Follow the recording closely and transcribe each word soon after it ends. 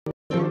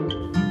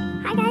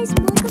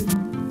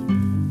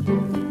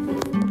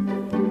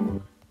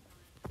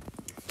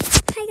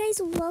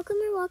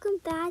welcome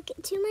back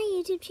to my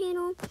YouTube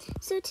channel.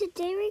 So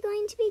today we're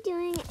going to be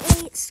doing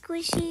a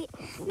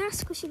not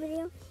squishy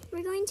video.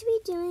 We're going to be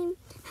doing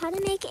how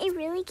to make a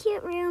really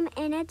cute room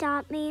in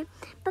Adopt Me.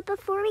 But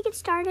before we get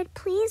started,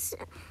 please,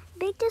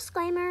 big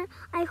disclaimer,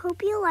 I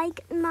hope you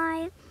like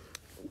my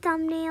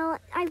thumbnail.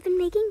 I've been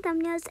making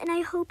thumbnails and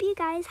I hope you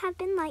guys have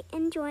been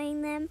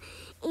enjoying them.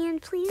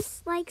 And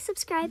please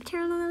subscribe,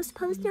 turn on those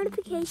post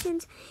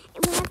notifications.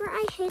 And whenever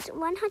I hit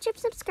 100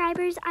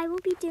 subscribers, I will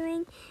be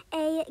doing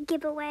a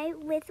giveaway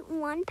with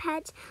one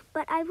pet,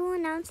 but I will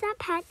announce that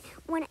pet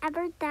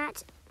whenever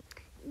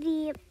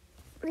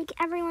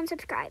everyone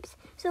subscribes.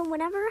 So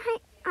whenever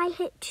I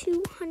hit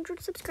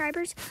 200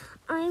 subscribers,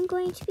 I am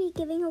going to be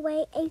giving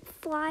away a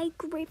fly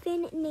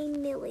griffin named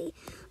Millie.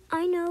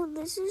 I know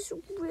this is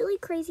really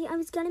crazy. I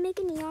was going to make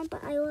a neon,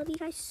 but I love you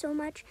guys so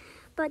much.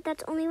 But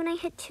that's only when I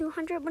hit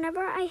 200.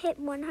 Whenever I hit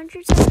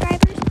 100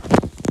 subscribers,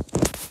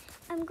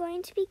 I'm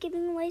going to be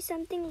giving away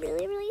something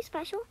really, really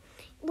special,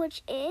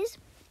 which is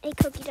a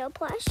cookie dough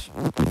plush,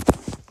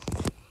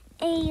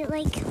 a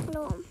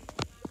little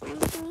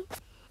thingy.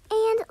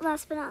 And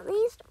last but not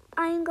least,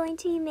 I'm going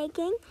to be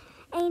making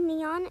a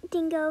neon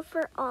dingo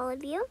for all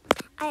of you.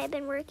 I have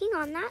been working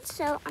on that,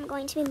 so I'm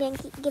going to be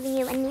giving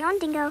you a neon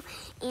dingo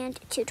and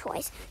 2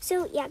 toys.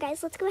 So yeah,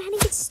 guys, let's go ahead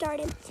and get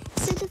started.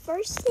 So the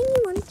first thing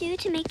you want to do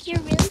to make your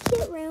really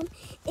cute room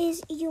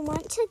is you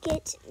want to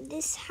get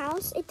this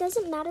house. It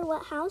doesn't matter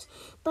what house,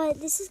 but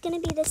this is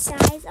going to be the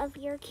size of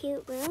your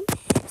cute room.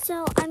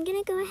 So I'm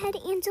going to go ahead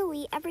and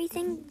delete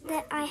everything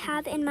that I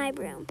have in my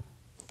room.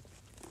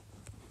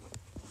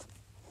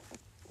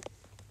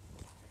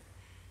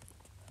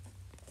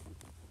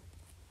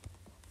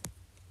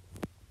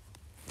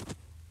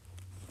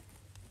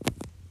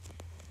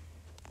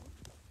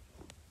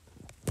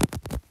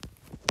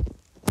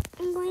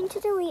 I'm going to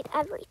delete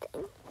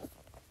everything.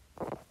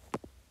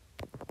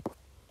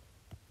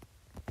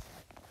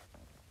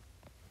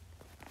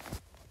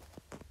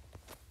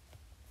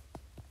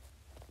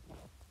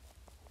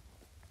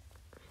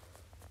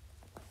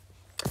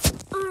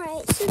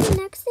 Alright, so the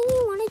next thing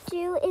you want to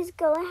do is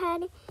go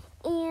ahead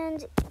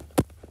and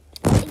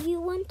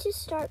you want to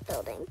start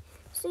building.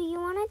 So you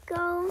want to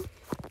go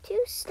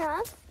to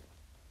stuff,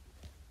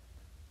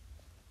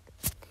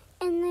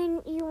 and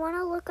then you want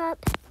to look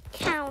up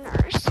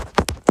counters.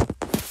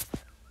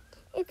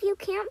 If you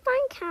can't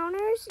find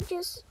counters,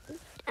 just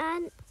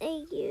add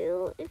a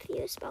U. If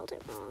you spelled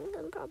it wrong,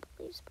 then probably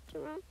you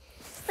spelled it wrong.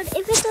 But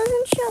if it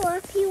doesn't show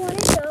up, you want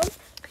to go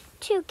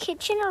to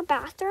kitchen or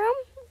bathroom.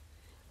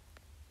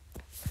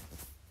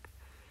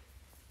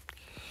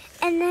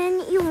 And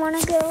then you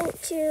want to go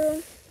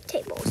to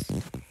tables.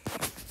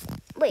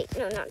 Wait,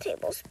 no, not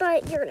tables,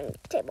 but you're going to need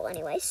a table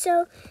anyway.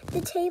 So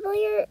the table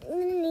you're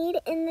going to need,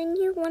 and then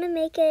you want to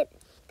make it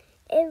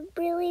a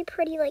really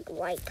pretty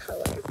white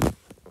color.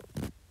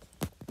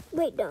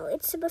 Wait, no,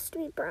 it's supposed to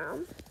be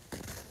brown.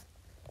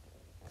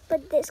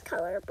 But this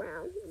color of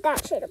brown,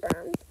 that shade of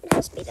brown. It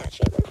has to be that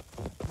shade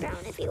of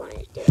brown if you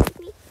wanted to do it with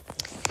me.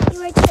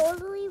 You are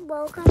totally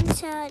welcome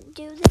to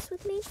do this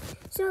with me.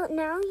 So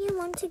now you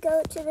want to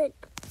go to the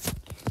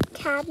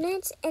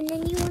cabinets, and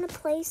then you want to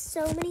place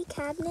so many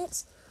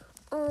cabinets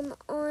on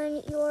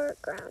your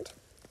ground.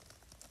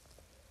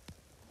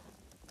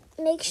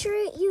 Make sure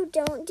you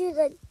don't do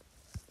the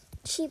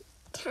cheap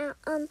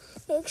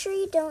make sure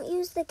you don't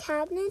use the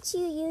cabinets,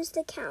 you use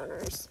the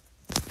counters.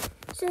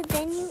 So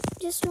then you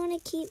just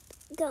want to keep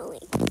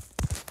going.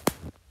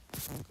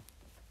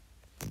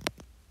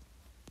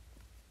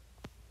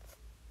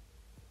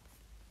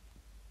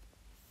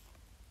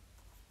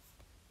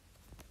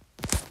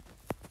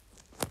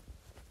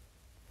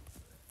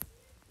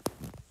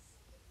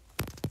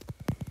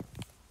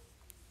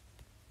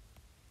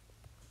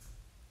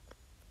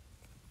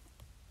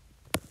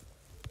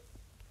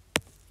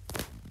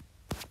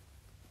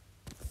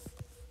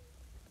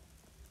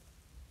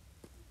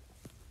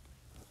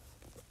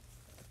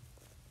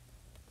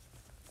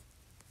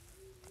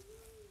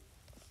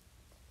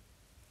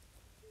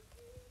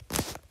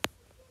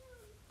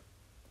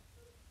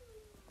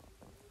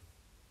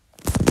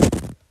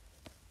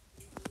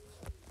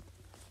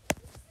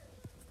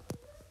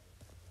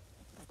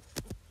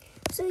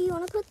 So you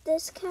want to put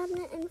this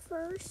cabinet in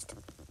first.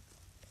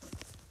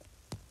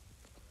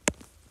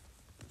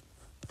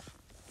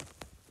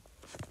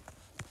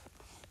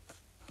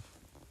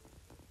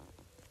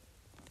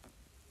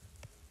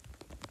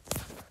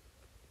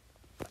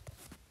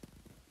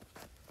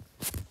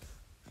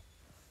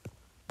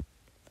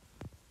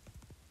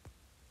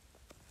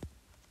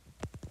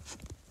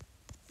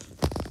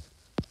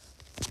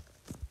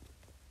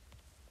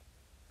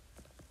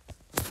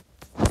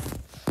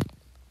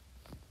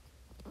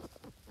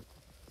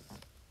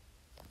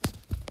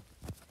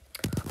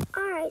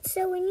 Alright,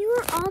 so when you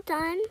are all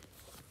done,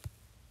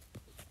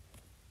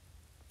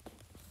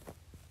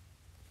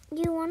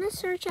 you want to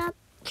search up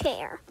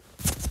chair.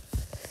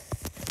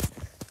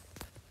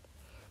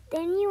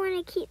 Then you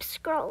want to keep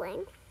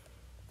scrolling.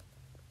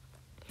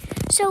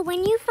 So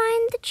when you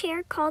find the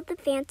chair called the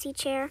fancy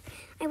chair,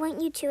 I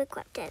want you to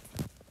equip it.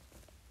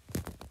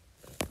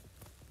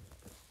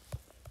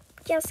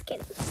 Just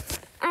kidding.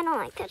 I don't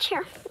like that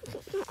chair.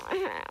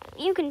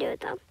 You can do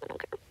it though. I don't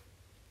care.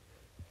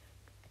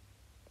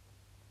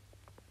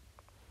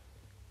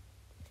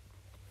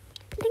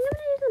 I think I'm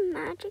gonna do the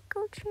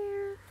magical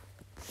chair.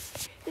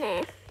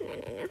 Nah.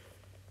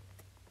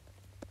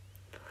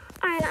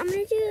 Alright, I'm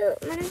gonna do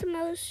one of the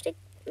most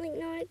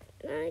not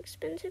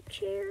expensive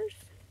chairs.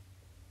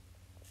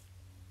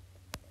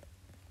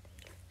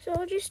 So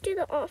I'll just do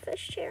the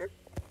office chair.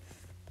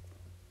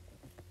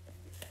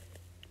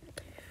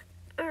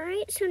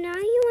 Alright, so now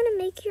you want to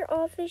make your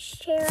office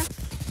chair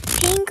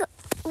pink,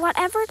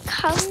 whatever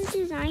color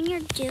design you're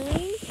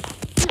doing.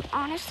 You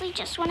honestly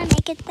just want to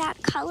make it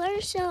that color.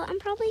 So I'm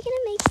probably going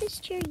to make this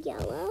chair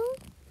yellow.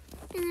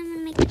 And then I'm going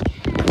to make the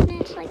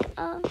cabinets like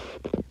a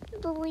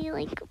blue,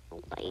 like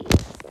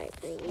light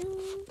green.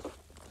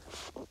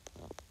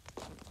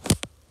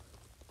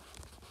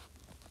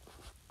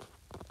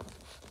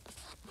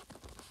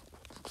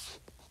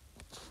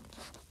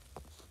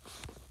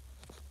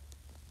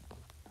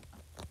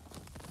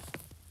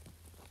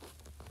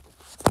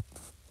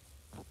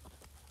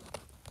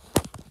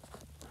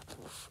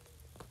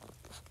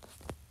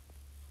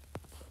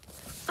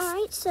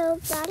 Alright, so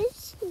that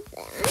is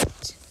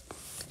that.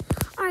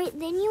 Alright,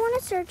 then you want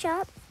to search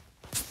up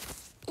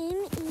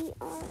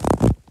M-E-R.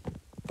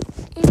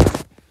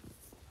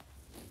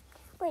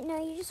 Wait,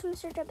 no, you just want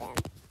to search up M.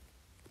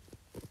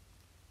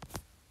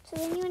 So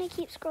then you want to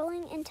keep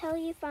scrolling until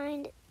you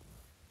find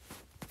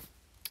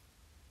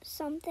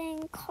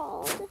something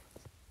called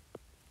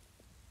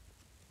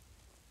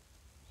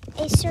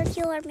a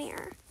circular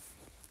mirror.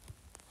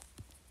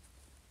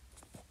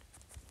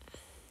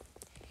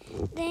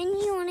 Then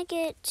you want to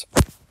get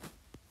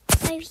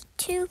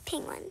two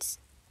penguins.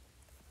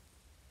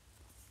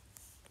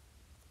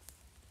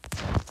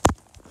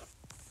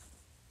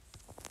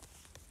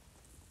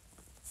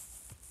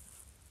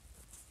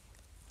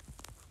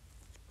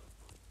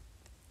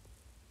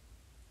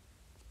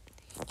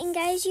 And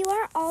guys, you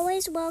are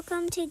always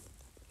welcome to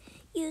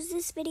use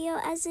this video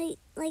as a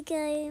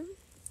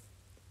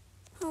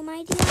home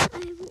idea.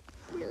 I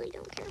really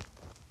don't care.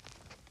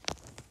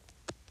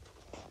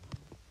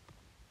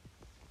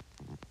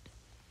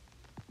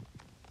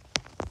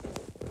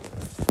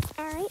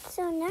 Alright,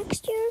 so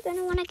next you're going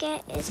to want to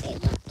get is a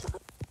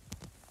laptop.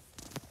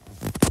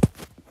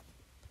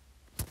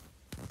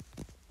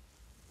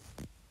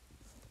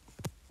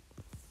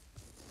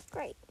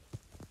 Great.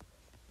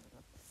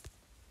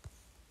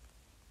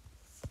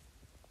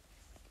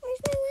 Where's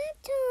my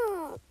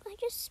laptop? I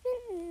just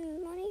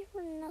spent money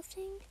for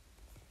nothing.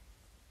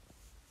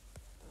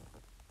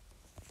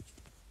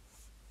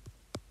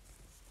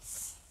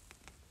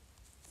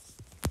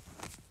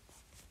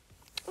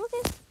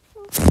 Okay.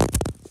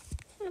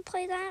 I'm going to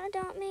play that,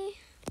 Adopt Me.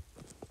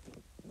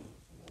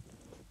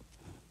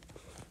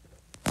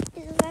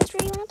 So that's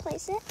where you want to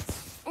place it.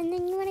 And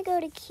then you want to go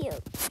to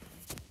Cube.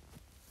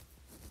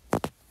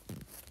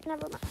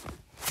 Never mind.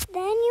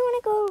 Then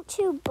you want to go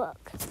to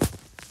Book.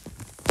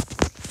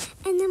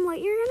 And then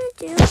what you're going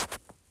to do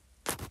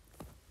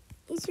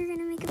is you're going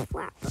to make a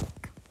flat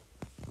book.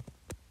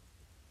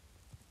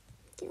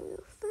 Get a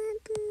little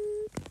flat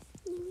book.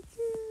 Here we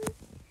go.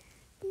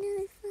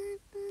 Another flat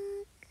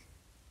book.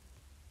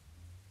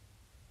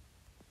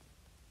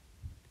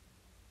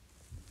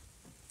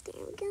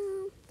 There we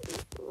go.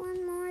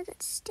 One more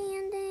that's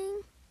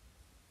standing.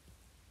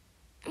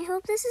 I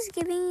hope this is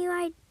giving you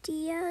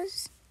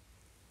ideas.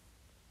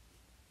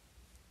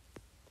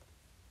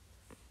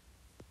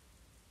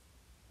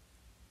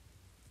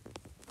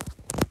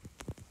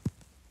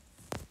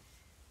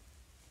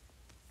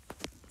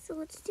 So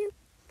let's do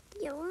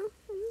yellow on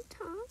the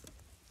top.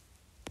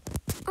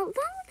 Oh,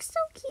 that looks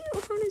so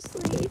cute,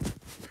 honestly.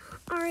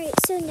 Alright,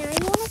 so now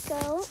you want to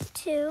go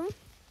to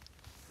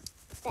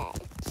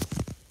bed.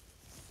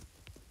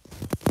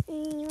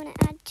 And you want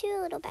to add 2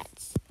 little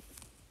beds.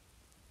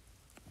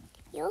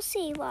 You'll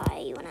see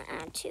why you want to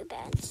add 2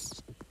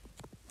 beds.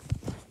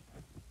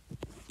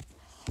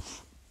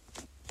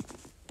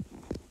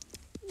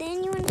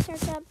 Then you want to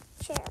search up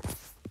chair.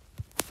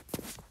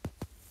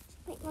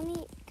 Wait, let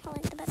me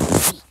collect the beds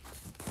first.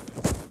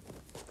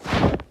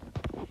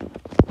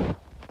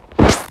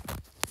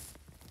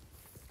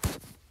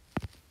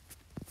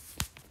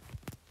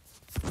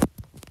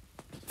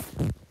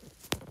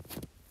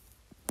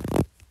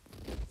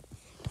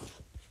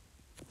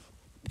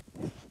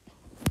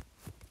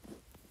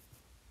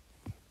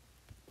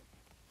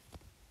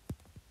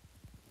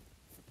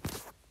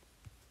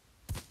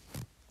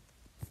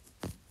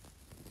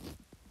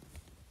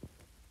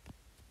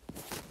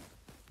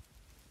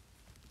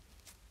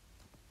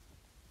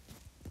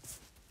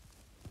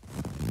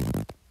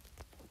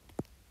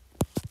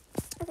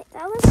 Okay,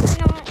 that was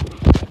not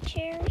the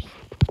chairs.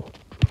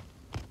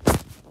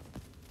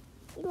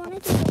 You want to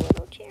do the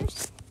little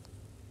chairs.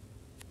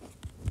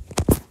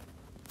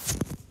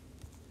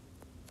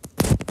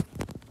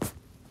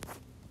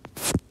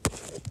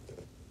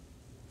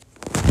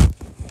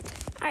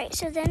 Alright,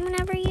 so then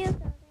whenever you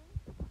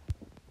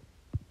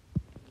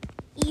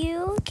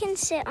can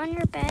sit on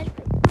your bed,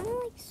 but you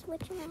want to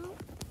switch them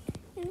out.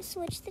 gonna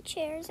switch the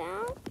chairs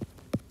out.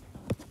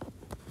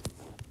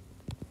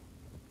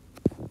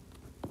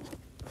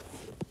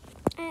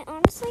 I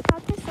honestly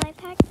got this life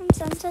hack from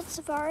Sunset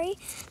Safari.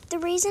 The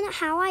reason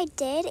how I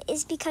did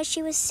is because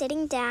she was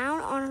sitting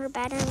down on her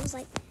bed and I was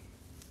like,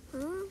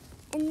 huh?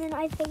 And then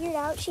I figured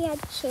out she had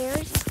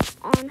chairs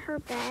on her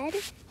bed.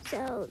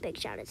 So big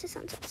shout out to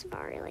Sunset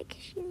Safari. Like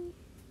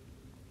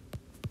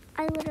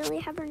I literally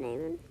have her name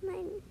in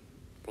my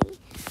thingy.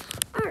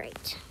 All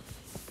right.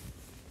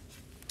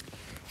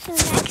 So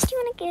next you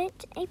want to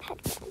get a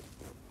pet bed.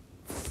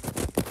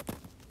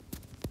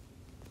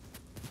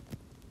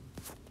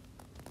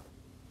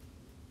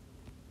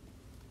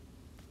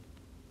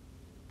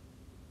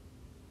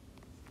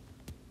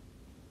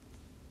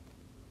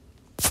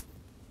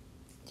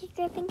 Your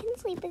Griffin can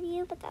sleep with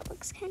you, but that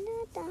looks kind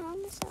of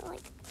dumb. So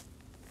like.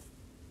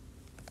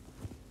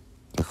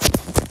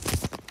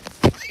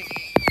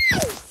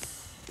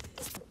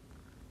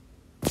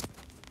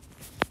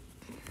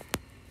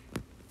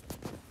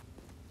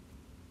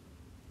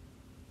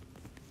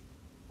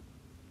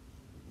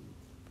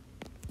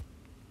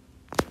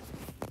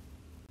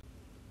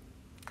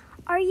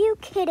 Are you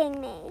kidding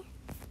me?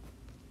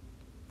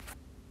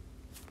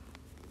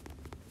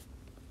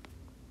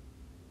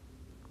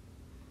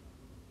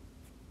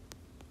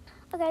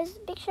 Oh guys,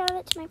 big shout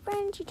out to my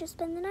friend. She just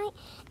spent the night.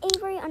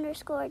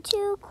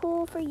 Avery_2.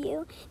 Cool for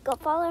you. Go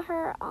follow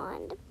her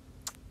on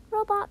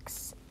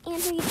Roblox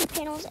and her YouTube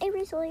channel is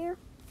Avery Sawyer.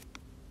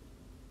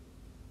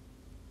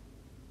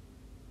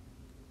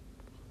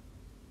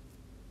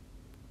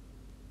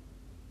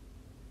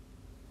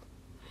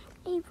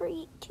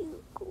 Avery,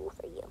 too cool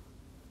for you.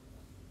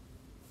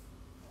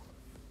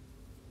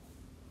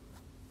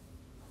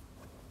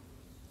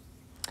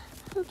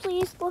 Oh,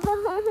 please,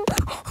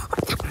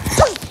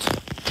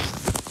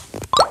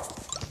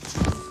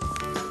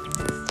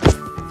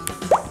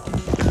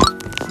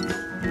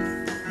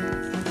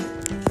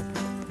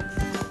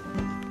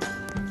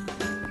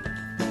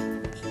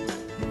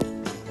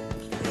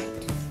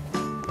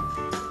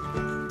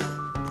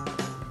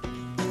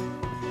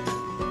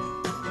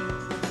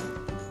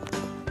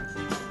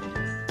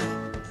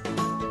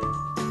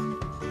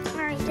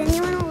 Alright, then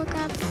you want to look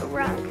up a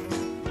rug.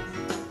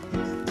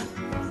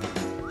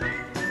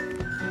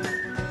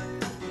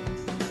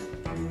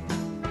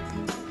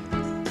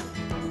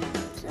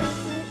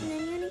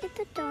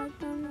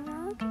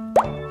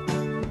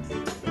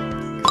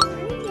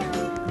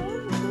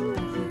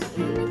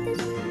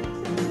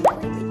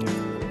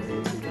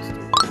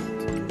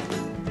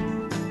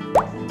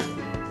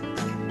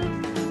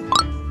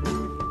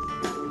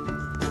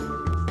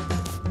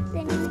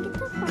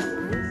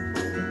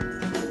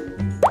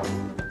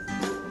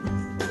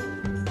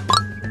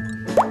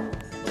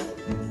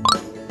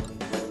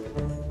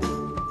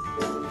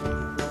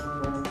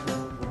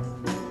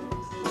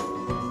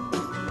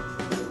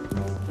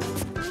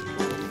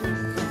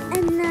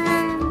 And then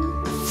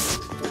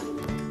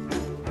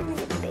I'm gonna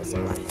get the basic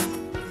one.